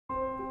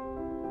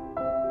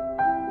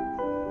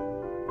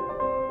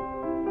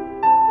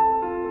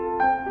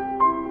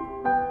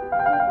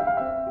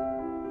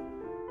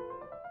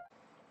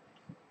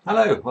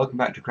Hello, welcome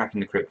back to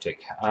Cracking the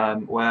Cryptic,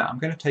 where I'm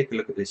going to take a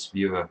look at this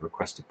viewer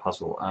requested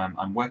puzzle.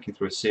 I'm working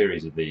through a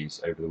series of these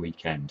over the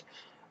weekend.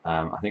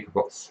 I think I've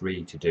got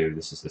 3 to do.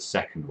 This is the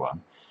second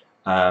one,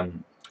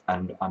 and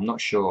I'm not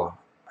sure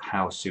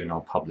how soon I'll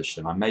publish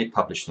them. I may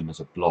publish them as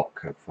a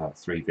block of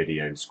 3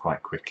 videos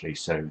quite quickly,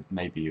 so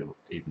maybe you'll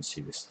even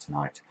see this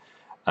tonight.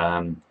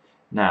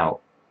 Now,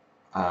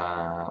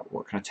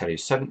 what can I tell you?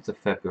 7th of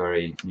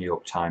February, New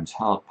York Times,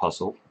 hard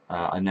puzzle.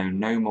 I know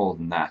no more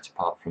than that,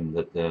 apart from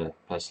that the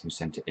person who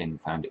sent it in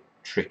found it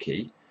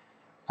tricky.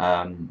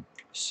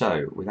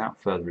 So,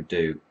 without further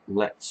ado,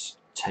 let's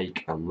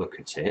take a look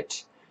at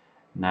it.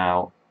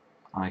 Now,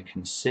 I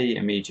can see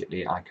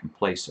immediately I can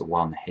place a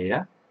 1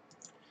 here.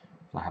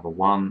 I have a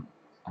 1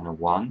 and a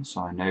 1,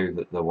 so I know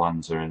that the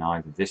 1s are in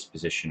either this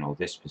position or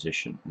this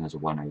position, and there's a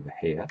 1 over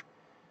here.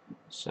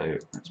 So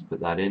let's put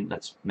that in.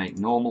 Let's make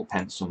normal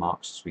pencil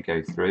marks as we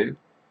go through.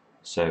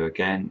 So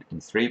again, in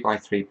 3 by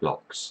 3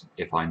 blocks,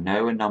 if I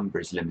know a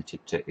number is limited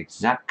to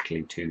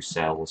exactly 2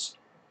 cells,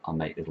 I'll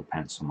make little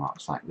pencil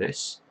marks like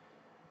this.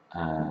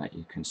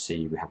 You can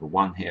see we have a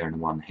 1 here and a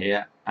 1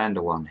 here and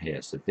a 1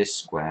 here. So this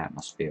square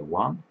must be a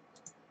 1.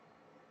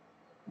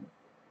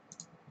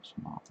 Let's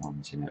mark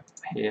 1s in it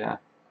here.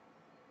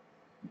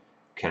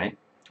 Okay,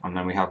 and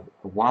then we have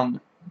a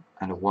 1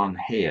 and a 1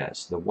 here.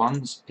 So the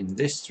 1s in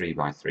this 3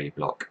 by 3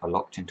 block are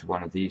locked into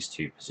one of these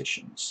 2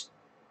 positions.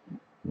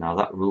 Now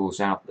that rules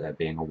out there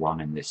being a 1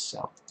 in this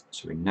cell.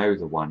 So we know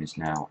the 1 is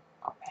now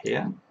up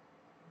here.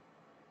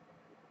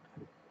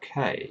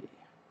 Okay.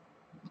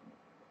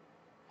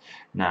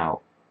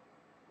 Now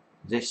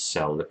this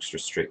cell looks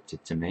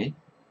restricted to me.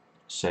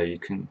 So you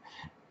can,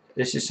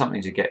 this is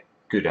something to get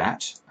good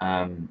at.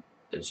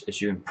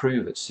 As you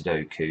improve at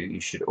Sudoku, you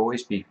should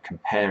always be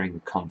comparing the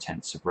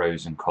contents of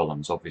rows and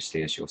columns,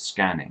 obviously, as you're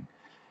scanning.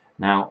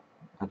 Now,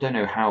 I don't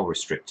know how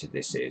restricted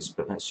this is,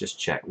 but let's just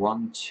check.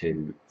 1,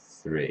 2,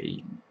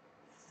 3,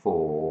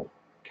 4,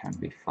 can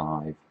be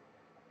 5,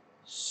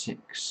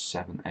 6,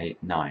 7, 8,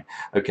 9.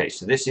 Okay,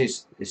 so this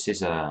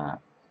is a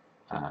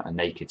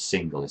naked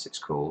single, as it's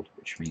called,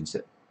 which means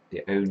that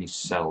the only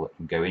cell that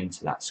can go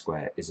into that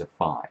square is a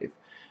 5.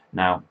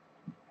 Now,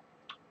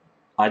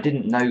 I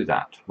didn't know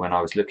that when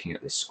I was looking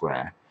at this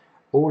square.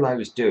 All I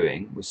was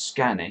doing was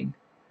scanning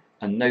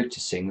and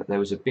noticing that there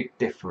was a big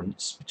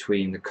difference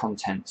between the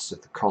contents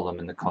of the column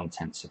and the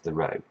contents of the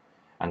row,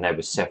 and there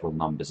were several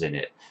numbers in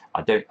it.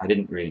 I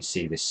didn't really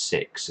see this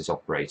 6 as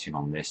operating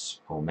on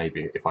this, or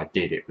maybe if I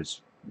did, it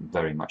was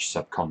very much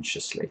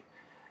subconsciously.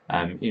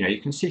 You know,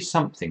 you can see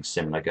something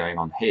similar going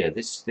on here.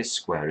 This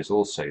square is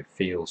also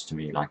feels to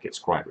me like it's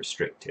quite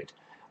restricted.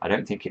 I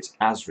don't think it's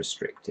as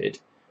restricted.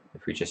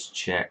 If we just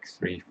check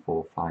 3,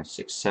 4, 5,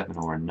 6, 7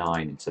 or a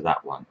 9 into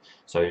that one.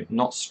 So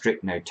not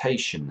strict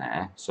notation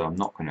there, so I'm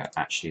not going to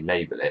actually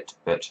label it,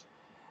 but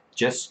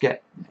just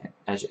get,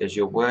 as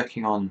you're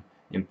working on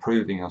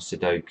improving your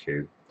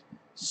Sudoku,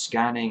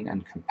 scanning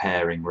and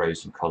comparing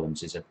rows and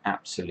columns is an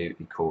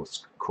absolutely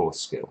core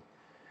skill.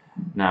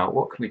 Now,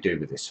 what can we do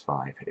with this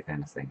 5, if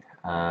anything?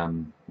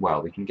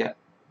 Well, we can get,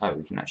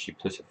 we can actually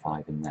put a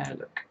 5 in there,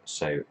 look.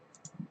 So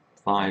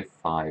 5,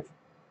 5.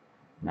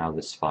 Now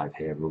this 5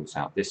 here rules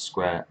out this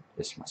square.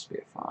 This must be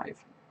a 5.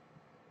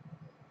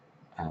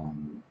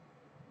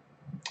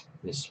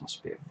 This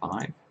must be a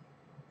 5.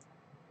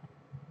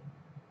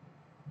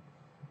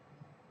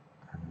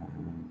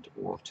 And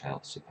what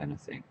else, if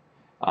anything?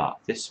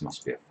 This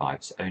must be a 5.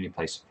 It's the only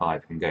place a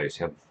 5 can go.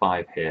 So you have a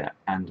 5 here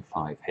and a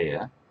 5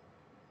 here.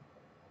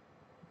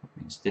 That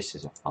means this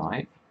is a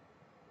 5.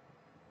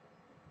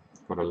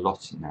 I've got a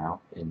lot now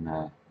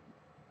in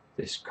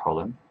this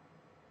column.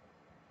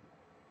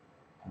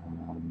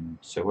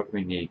 So what do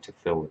we need to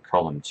fill the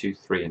column? 2,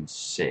 3 and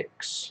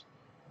 6.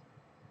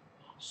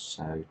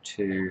 So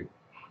 2.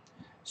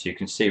 So you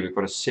can see we've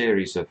got a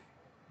series of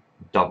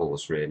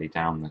doubles really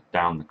down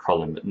the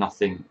column, but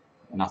nothing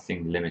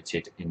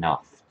limited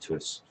enough to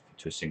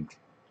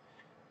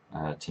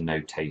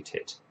notate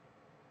it.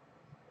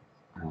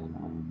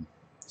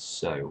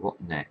 So what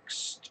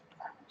next?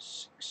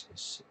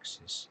 6s,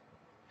 6s.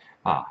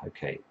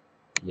 Okay.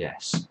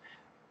 Yes.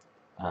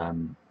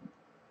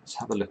 Let's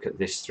have a look at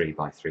this 3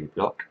 by 3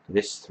 block.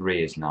 This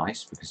 3 is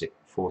nice because it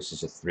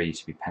forces a 3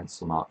 to be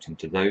pencil marked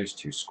into those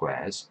 2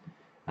 squares.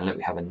 And look,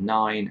 we have a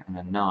 9 and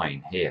a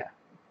 9 here.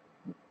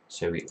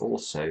 So we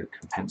also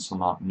can pencil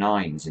mark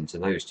 9s into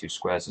those 2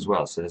 squares as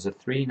well. So there's a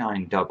 3,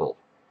 9 double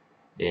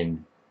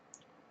in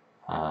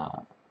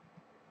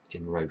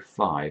row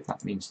 5.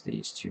 That means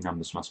these 2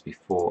 numbers must be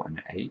 4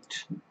 and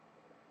 8.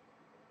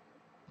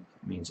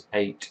 That means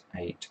 8,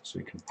 8. So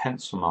we can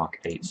pencil mark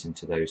 8s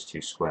into those 2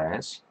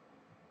 squares.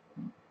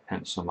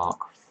 Pencil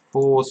mark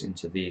 4s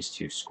into these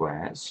 2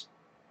 squares.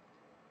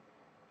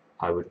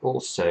 I would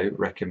also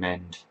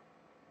recommend,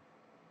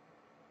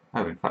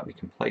 in fact we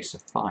can place a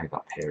 5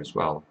 up here as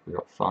well. We've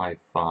got 5,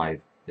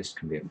 5, this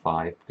can be a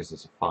 5 because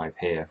there's a 5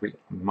 here. We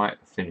might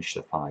finish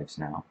the 5s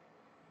now.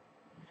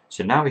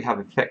 So now we have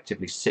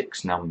effectively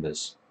 6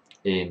 numbers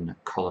in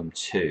column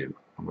 2,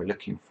 and we're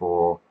looking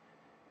for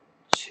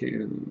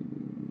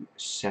 2,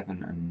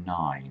 7 and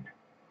 9.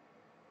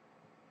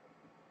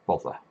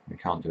 bother. We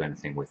can't do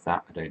anything with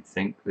that, I don't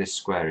think. This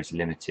square is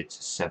limited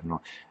to 7 or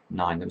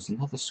 9. There was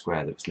another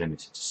square that was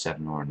limited to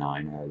 7 or a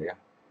 9 earlier.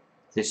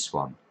 This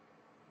one.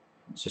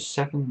 So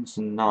 7s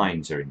and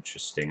 9s are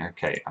interesting.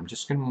 Okay, I'm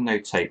just going to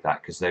notate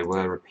that because they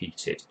were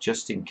repeated,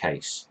 just in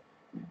case.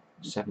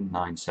 7,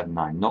 9, 7,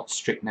 9. Not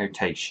strict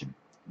notation.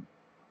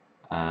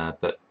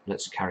 But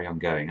let's carry on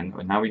going.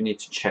 And now we need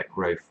to check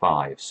row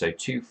 5. So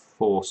 2,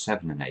 4,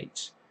 7 and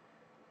 8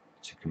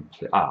 to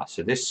complete.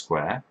 So this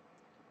square,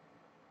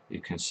 you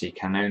can see,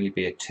 can only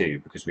be a 2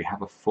 because we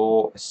have a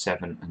 4, a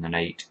 7 and an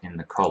 8 in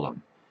the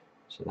column.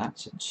 So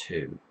that's a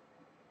 2.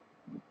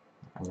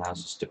 That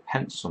allows us to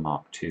pencil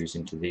mark 2's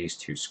into these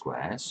two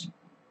squares.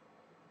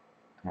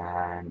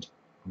 And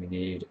we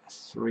need a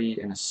 3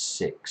 and a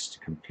 6 to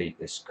complete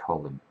this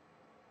column.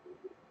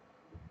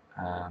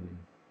 I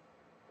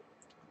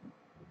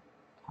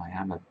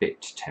am a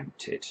bit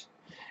tempted.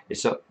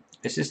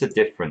 This is the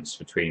difference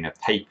between a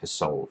paper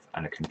solve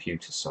and a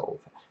computer solve.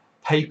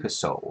 Paper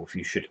solve,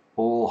 you should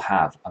all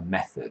have a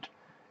method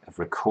of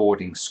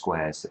recording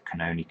squares that can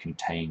only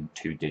contain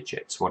 2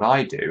 digits. What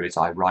I do is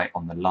I write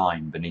on the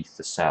line beneath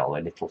the cell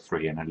a little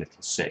 3 and a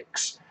little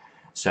 6.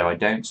 So I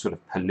don't sort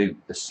of pollute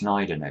the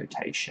Snyder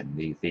notation,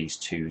 these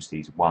 2's,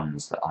 these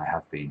 1's that I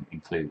have been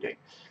including.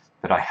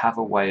 But I have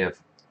a way of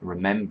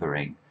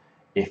remembering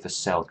if a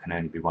cell can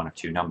only be one of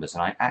 2 numbers.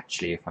 And I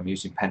actually, if I'm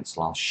using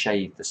pencil, I'll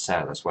shade the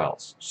cell as well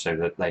so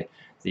that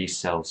these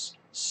cells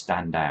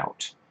stand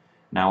out.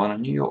 Now on a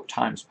New York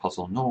Times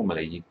puzzle,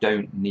 normally you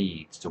don't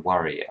need to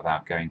worry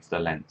about going to the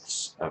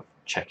lengths of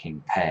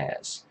checking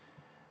pairs.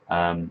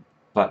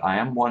 But I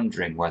am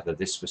wondering whether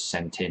this was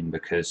sent in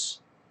because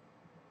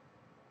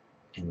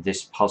in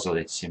this puzzle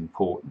it's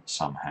important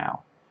somehow.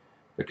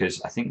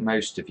 Because I think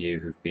most of you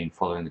who've been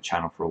following the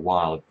channel for a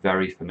while are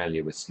very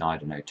familiar with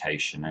Snyder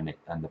notation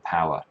and the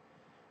power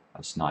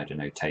of Snyder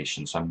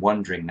notation. So I'm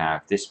wondering now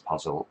if this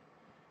puzzle,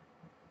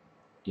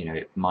 you know,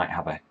 it might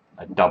have a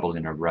double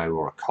in a row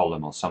or a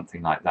column or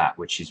something like that,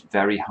 which is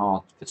very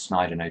hard for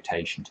Snyder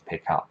notation to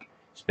pick up.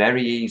 It's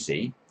very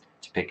easy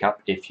to pick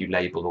up if you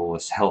label all the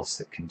cells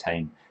that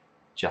contain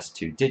just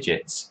 2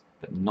 digits,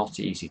 but not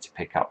easy to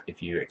pick up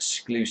if you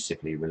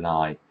exclusively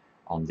rely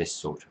on this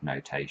sort of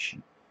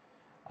notation.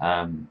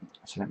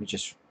 So let me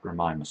just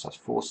remind myself,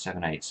 4,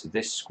 7, 8, so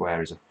this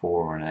square is a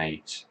 4 or an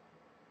 8.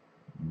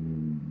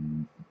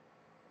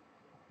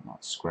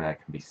 That square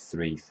can be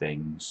 3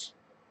 things.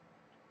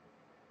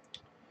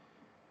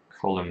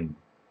 Column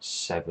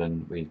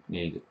 7, we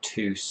need a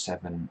 2,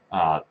 7,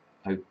 that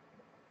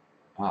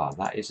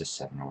is a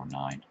 7 or a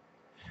 9.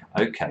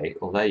 Okay,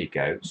 well there you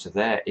go, so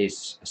there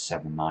is a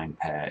 7, 9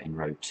 pair in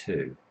row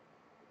 2.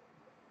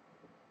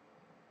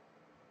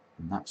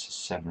 And that's a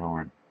 7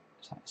 or an,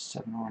 is that a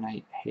 7 or an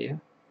 8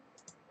 here?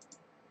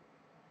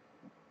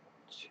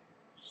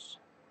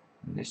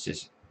 And this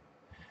is,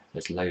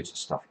 there's loads of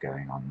stuff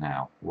going on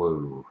now.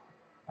 Whoa.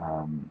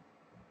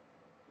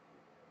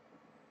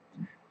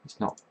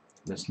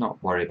 Let's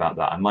not worry about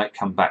that. I might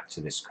come back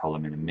to this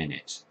column in a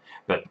minute.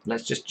 But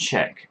let's just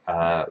check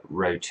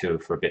row 2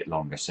 for a bit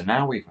longer. So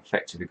now we've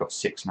effectively got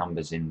 6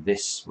 numbers in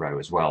this row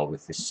as well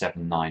with this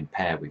 7, 9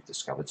 pair we've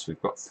discovered. So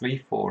we've got 3,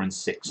 4 and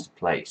 6 to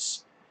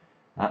place.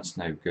 That's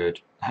no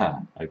good.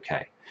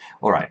 Okay.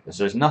 Alright,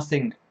 so there's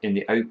nothing in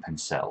the open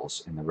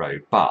cells in the row,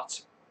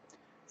 but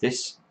the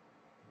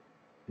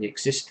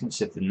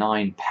existence of the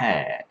 9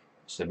 pair,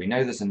 so we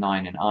know there's a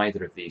 9 in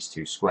either of these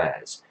 2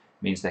 squares,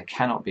 means there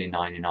cannot be a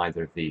 9 in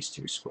either of these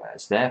 2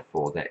 squares.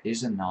 Therefore, there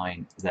is a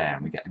 9 there,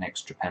 and we get an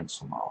extra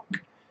pencil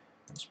mark.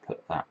 Let's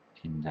put that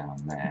in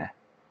down there.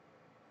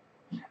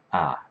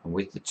 And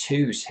with the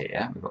 2's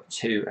here, we've got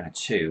 2 and a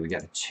 2, we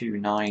get a 2,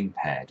 9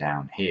 pair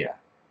down here.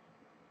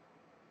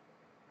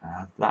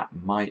 That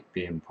might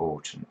be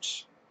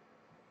important.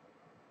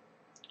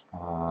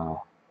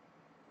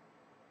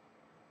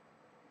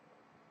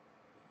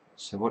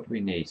 So what do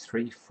we need?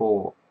 3,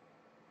 4,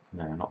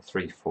 no, not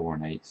 3, 4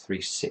 and 8,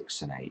 3,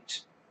 6 and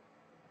 8.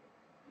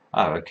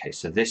 Oh, okay,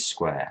 so this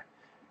square.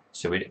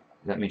 So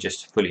let me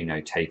just fully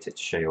notate it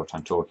to show you what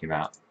I'm talking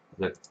about.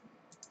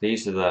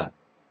 These are the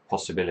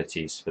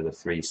possibilities for the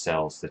 3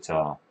 cells that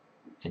are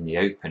in the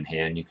open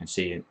here, and you can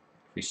see if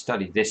we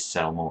study this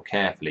cell more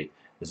carefully,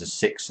 there's a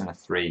 6 and a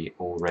 3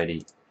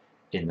 already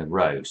in the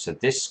row. So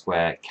this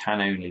square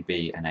can only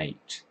be an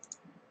 8.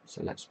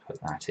 So let's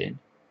put that in.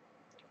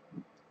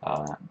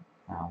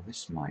 Now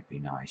this might be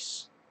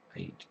nice.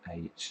 8,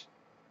 8.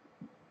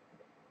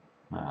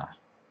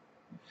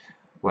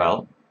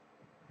 Well,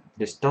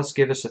 this does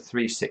give us a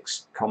 3,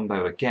 6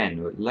 combo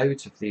again, with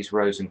loads of these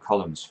rows and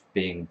columns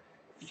being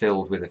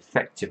filled with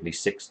effectively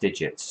 6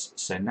 digits.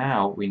 So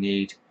now we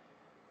need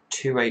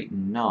 2, 8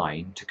 and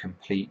 9 to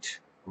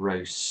complete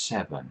row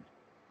 7.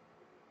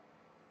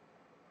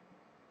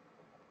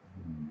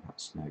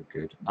 That's no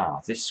good.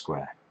 This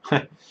square.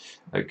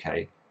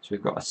 Okay, so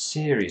we've got a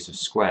series of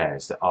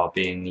squares that are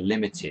being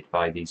limited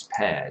by these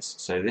pairs.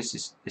 So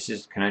this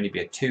can only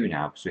be a 2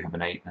 now because we have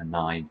an 8 and a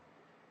 9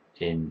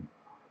 in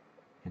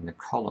the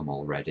column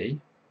already.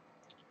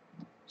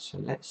 So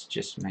let's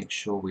just make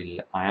sure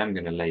I am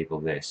going to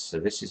label this. So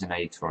this is an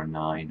 8 or a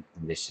 9,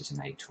 and this is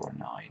an 8 or a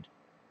 9.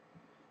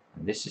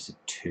 And this is a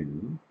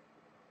 2,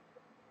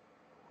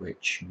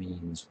 which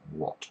means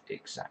what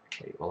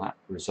exactly? Well, that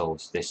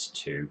resolves this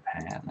 2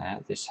 pair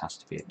there. This has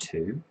to be a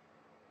 2.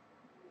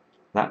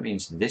 That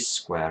means this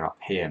square up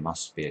here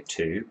must be a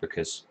 2,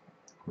 because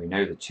we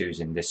know the 2's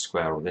in this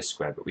square or this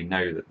square, but we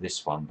know that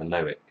this one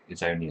below it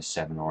is only a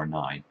 7 or a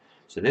 9.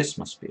 So this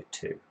must be a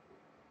 2.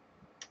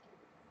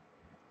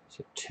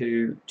 So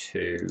 2,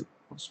 2,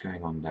 what's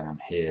going on down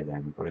here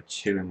then? We've got a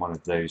 2 in one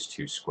of those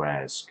two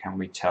squares. Can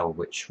we tell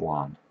which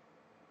one?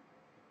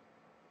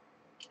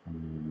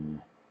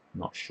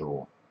 Not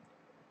sure.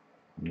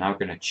 I'm now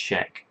going to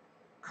check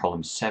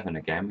column 7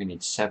 again. We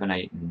need 7,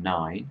 8 and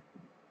 9.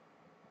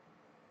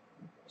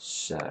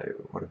 So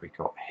what have we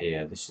got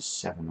here? This is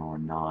 7 or a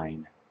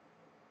 9.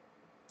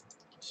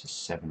 This is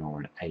 7 or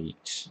an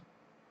 8.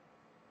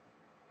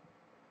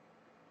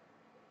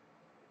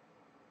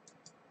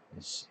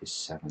 This is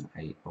 7,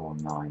 8 or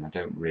 9. I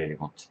don't really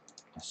want to,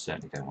 I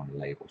certainly don't want to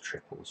label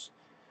triples.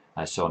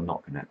 So I'm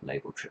not going to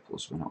label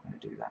triples. We're not going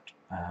to do that.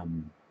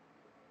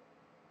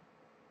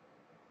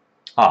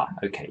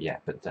 Okay, yeah,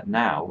 but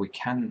now we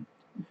can,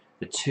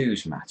 the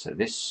 2's matter.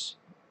 This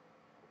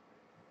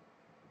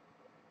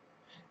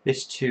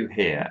 2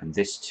 here and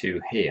this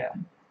 2 here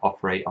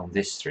operate on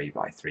this 3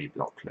 by 3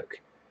 block,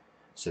 look.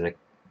 So that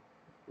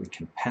we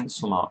can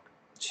pencil mark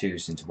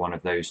 2's into one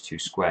of those two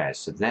squares.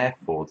 So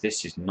therefore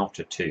this is not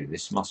a 2,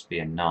 this must be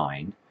a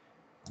 9,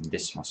 and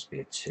this must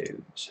be a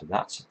 2. So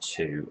that's a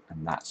 2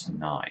 and that's a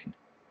 9.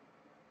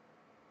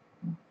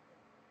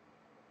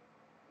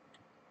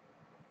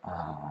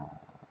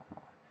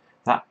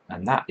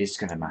 That is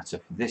going to matter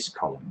for this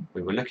column.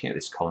 We were looking at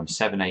this column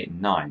 7, 8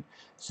 and 9.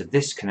 So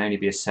this can only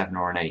be a 7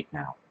 or an 8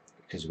 now,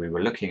 because we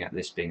were looking at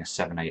this being a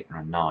 7, 8 and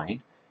a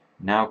 9.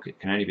 Now it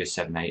can only be a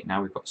 7, 8.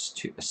 Now we've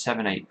got a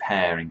 7, 8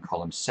 pair in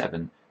column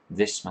 7.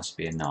 This must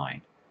be a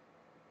 9.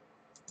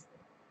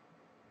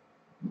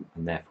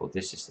 And therefore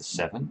this is the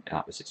 7.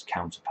 That was its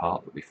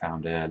counterpart that we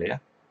found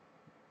earlier.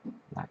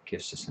 That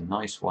gives us a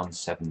nice 1,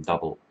 7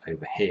 double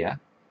over here.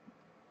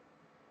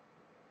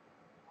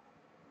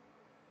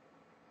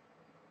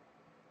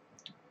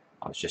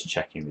 I was just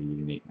checking the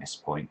uniqueness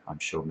point. I'm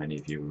sure many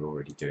of you are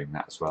already doing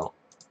that as well.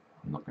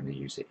 I'm not going to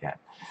use it yet.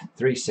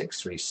 3,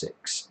 6, 3,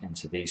 6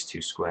 into these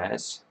two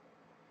squares.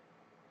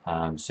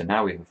 So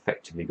now we've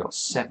effectively got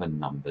 7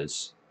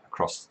 numbers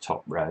across the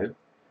top row.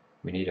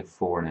 We need a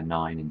 4 and a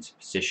 9 into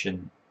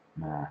position.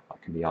 That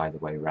can be either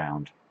way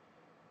round.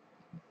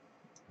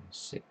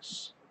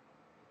 6,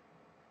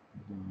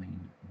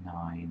 9,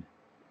 9.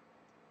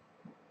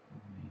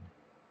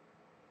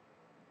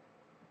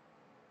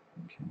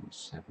 Okay,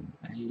 7,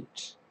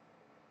 8,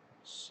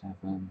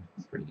 7,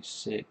 3,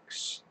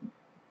 6.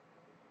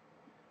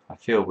 I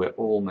feel we're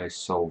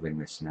almost solving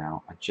this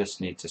now. I just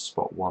need to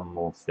spot one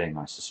more thing,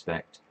 I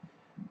suspect.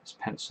 Let's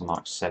pencil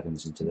mark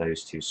 7's into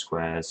those two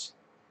squares.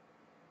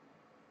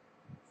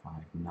 5,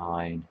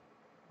 9,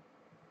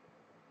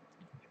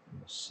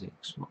 4,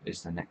 6. What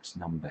is the next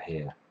number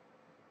here?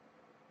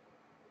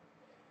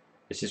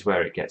 This is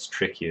where it gets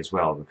tricky as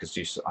well,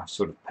 because I've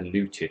sort of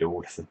polluted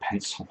all of the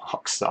pencil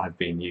marks that I've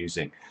been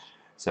using.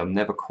 So I'm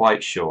never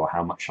quite sure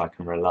how much I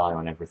can rely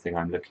on everything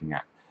I'm looking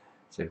at.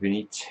 So we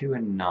need 2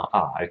 and 9.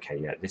 Okay,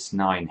 yeah, this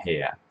 9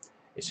 here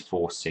is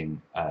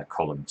forcing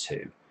column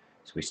 2.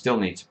 So we still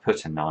need to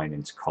put a 9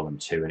 into column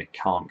 2, and it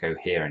can't go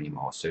here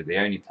anymore. So the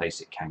only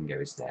place it can go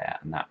is there,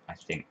 and that, I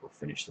think, will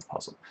finish the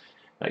puzzle.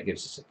 That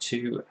gives us a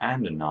 2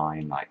 and a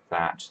 9 like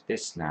that.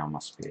 This now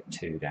must be a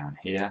 2 down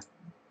here.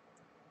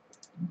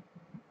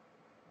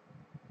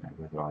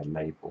 Whether I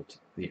labelled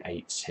the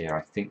 8's here,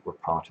 I think we're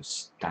part of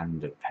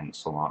standard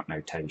pencil mark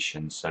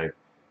notation, so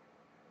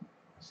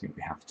I think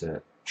we have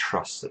to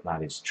trust that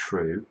that is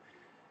true.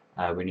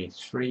 We need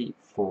 3,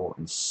 4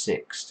 and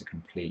 6 to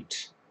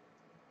complete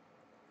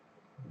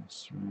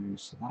this row,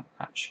 so that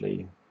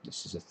actually,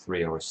 this is a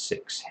 3 or a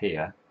 6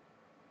 here.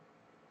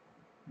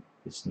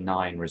 This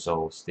 9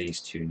 resolves these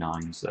two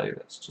 9's though.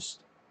 Let's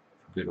just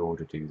for good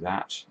order do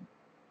that.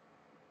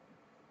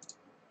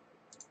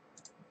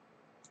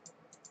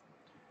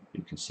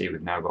 You can see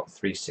we've now got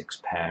 3,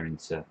 6 pair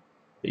into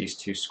these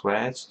two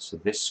squares, so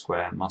this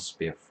square must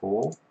be a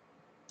 4.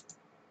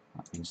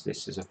 That means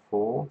this is a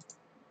 4.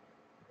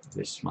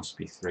 This must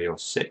be 3 or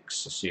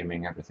 6,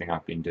 assuming everything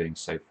I've been doing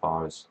so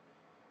far is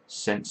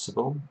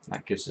sensible.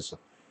 That gives us a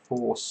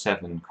 4,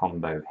 7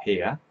 combo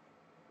here.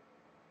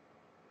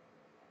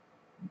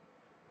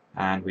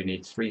 And we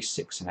need 3,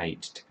 6 and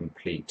 8 to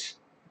complete.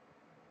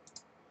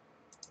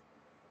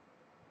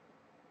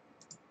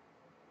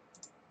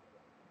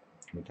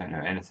 We don't know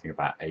anything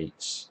about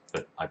 8s,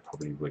 but I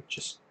probably would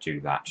just do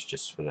that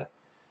just for the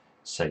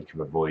sake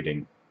of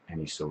avoiding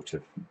any sort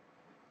of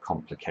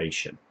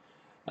complication.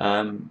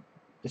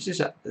 This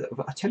is I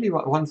tell you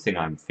what, one thing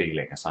I'm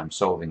feeling as I'm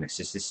solving this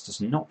is this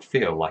does not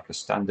feel like a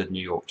standard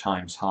New York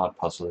Times hard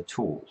puzzle at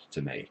all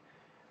to me.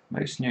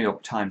 Most New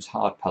York Times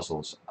hard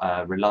puzzles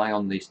rely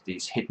on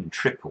these hidden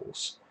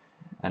triples,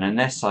 And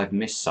unless I've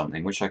missed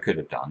something, which I could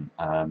have done,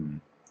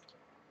 I'm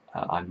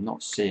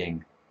not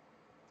seeing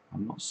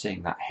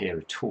that here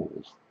at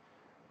all.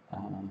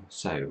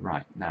 So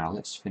right, now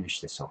let's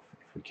finish this off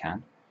if we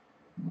can.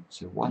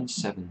 So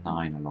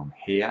 179 along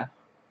here.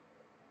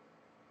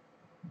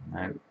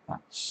 No,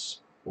 that's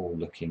all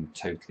looking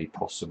totally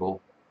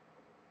possible.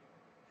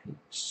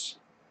 It's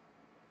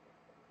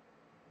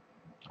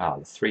the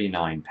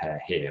 3-9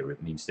 pair here.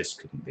 It means this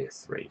couldn't be a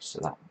 3,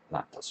 so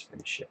that does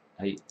finish it.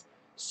 8,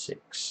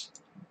 6,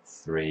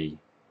 3,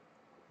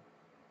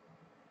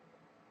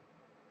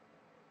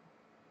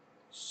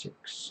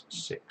 6,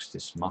 6.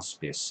 This must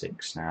be a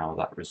 6 now.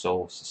 That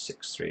resolves the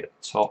 6, 3 at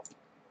the top.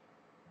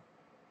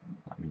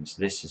 That means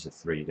this is a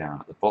 3 down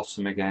at the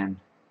bottom again.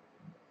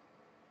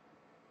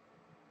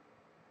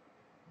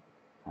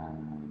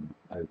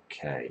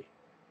 Okay.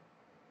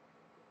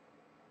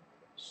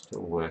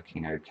 Still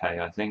working okay,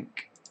 I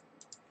think.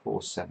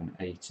 4, 7,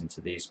 8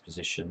 into these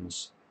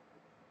positions.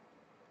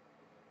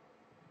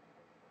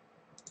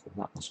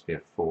 That must be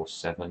a 4,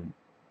 7.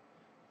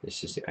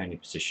 This is the only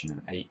position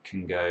an 8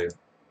 can go.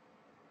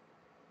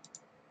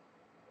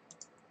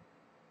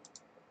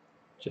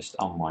 Just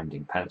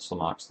unwinding pencil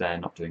marks there,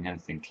 not doing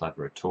anything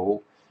clever at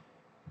all.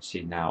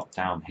 See now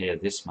down here,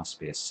 this must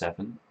be a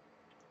 7.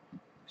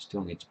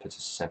 Still need to put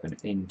a 7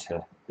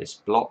 into this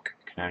block.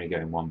 It can only go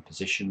in one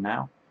position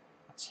now.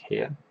 That's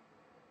here.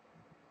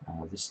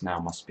 This now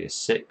must be a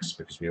 6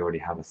 because we already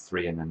have a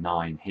 3 and a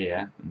 9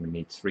 here, and we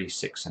need 3,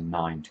 6 and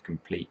 9 to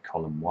complete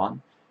column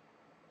 1.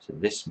 So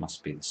this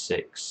must be the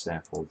 6,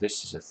 therefore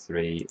this is a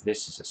 3,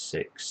 this is a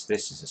 6,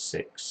 this is a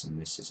 6,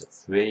 and this is a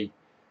 3.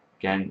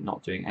 Again,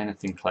 not doing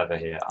anything clever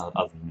here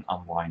other than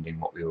unwinding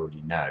what we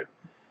already know.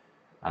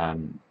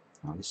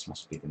 Now this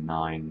must be the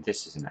 9,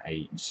 this is an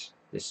 8,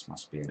 this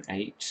must be an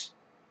 8,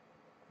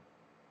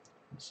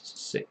 this is a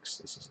 6,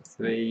 this is a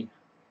 3.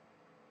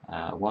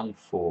 1,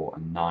 4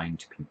 and 9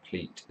 to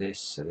complete this,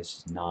 so this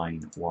is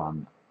 9,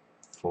 1,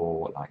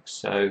 4 like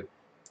so,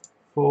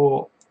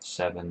 4,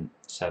 7,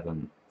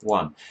 7,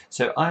 1.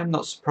 So I'm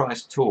not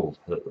surprised at all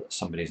that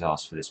somebody's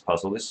asked for this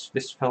puzzle.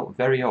 This felt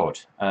very odd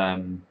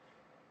and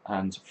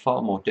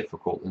far more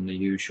difficult than the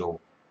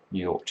usual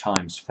New York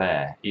Times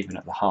fare, even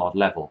at the hard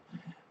level.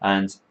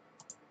 And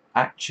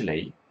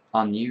actually,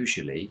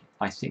 unusually,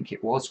 I think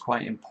it was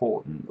quite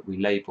important that we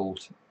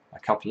labelled a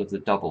couple of the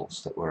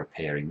doubles that were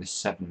appearing. This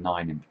 7,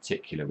 9 in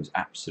particular was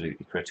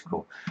absolutely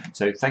critical.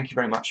 So thank you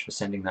very much for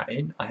sending that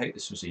in. I hope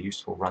this was a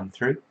useful run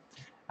through,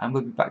 and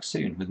we'll be back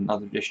soon with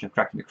another edition of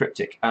Cracking the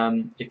Cryptic.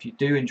 If you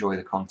do enjoy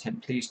the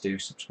content, please do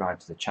subscribe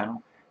to the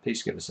channel.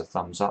 Please give us a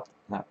thumbs up.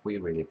 We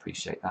really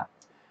appreciate that.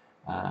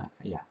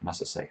 Yeah, and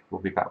as I say,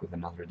 we'll be back with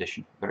another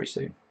edition very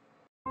soon.